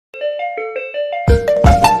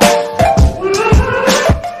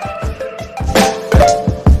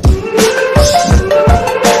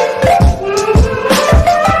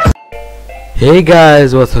Hey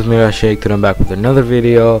guys, what's up? Me, Shake. Today I'm back with another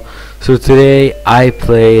video. So today I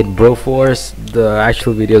played Broforce. The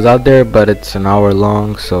actual video is out there, but it's an hour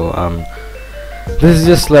long. So this is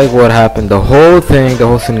just like what happened. The whole thing, the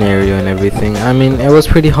whole scenario, and everything. I mean, it was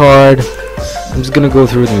pretty hard. I'm just gonna go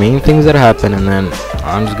through the main things that happened, and then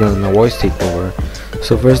I'm just gonna voice take over.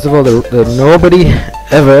 So first of all, nobody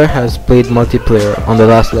ever has played multiplayer on the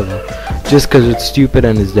last level, just because it's stupid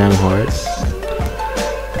and it's damn hard.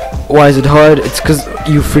 Why is it hard? It's because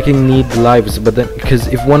you freaking need lives, but then because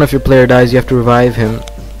if one of your player dies, you have to revive him,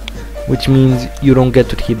 which means you don't get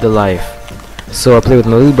to keep the life. So I played with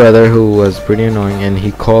my little brother, who was pretty annoying, and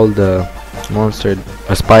he called the monster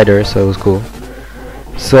a spider, so it was cool.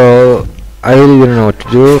 So I really didn't know what to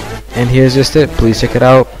do, and here's just it. Please check it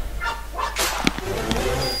out.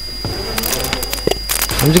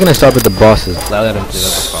 I'm just gonna start with the bosses.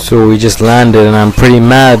 So we just landed, and I'm pretty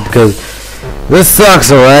mad because this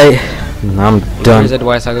sucks, alright? I'm done. His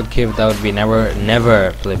advice I could give, that would be never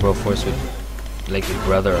play Broforce with like your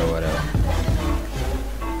brother or whatever.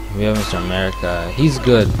 We have Mr. America. He's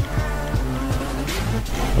good.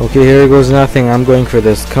 Okay, here goes nothing. I'm going for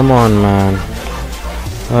this. Come on, man.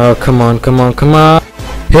 Oh, come on. Hit him. Come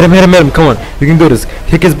on. You can do this.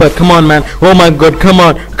 Kick his butt. Come on, man. Oh my god. Come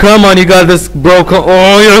on. You got this, bro.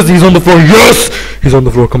 Oh, yes. He's on the floor. Yes. He's on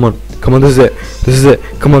the floor. Come on. This is it.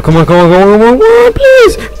 Come on. Please.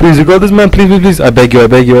 You got this, man. Please. I beg you.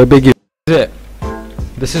 This is it.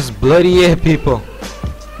 This is bloody it, people.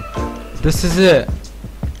 This is it.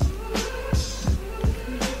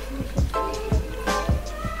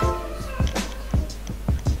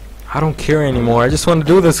 I don't care anymore. I just want to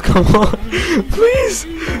do this. Come on. Please.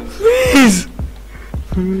 Yes.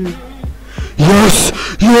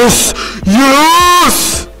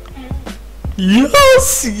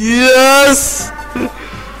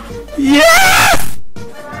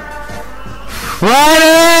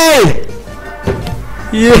 Friday.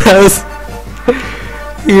 Yes.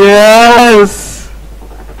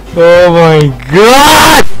 Oh my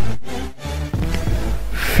god.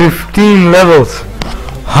 15 levels.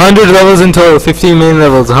 100 levels in total. 15 main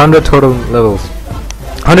levels. 100 total levels.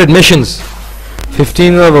 100 missions.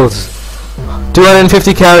 15 levels.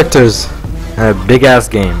 250 characters. A big ass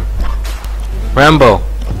game. Rambo.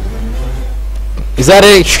 Is that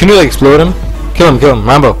it? Can you like explode him? Kill him.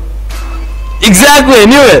 Rambo. Exactly, I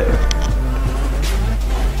knew it.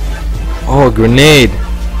 Oh, grenade.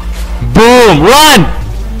 Boom, run.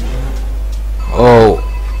 Oh.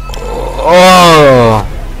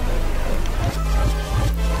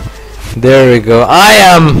 There we go. I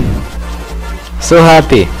am so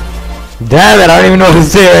happy. Damn it, I don't even know what to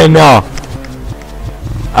say right now.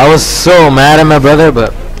 I was so mad at my brother,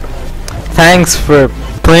 but thanks for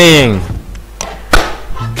playing.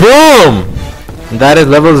 Boom! That is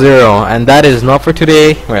level 0, and that is not for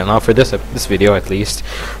today. Well, not for this video at least.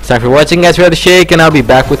 Thanks for watching, guys. We had to shake, and I'll be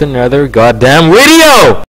back with another goddamn video.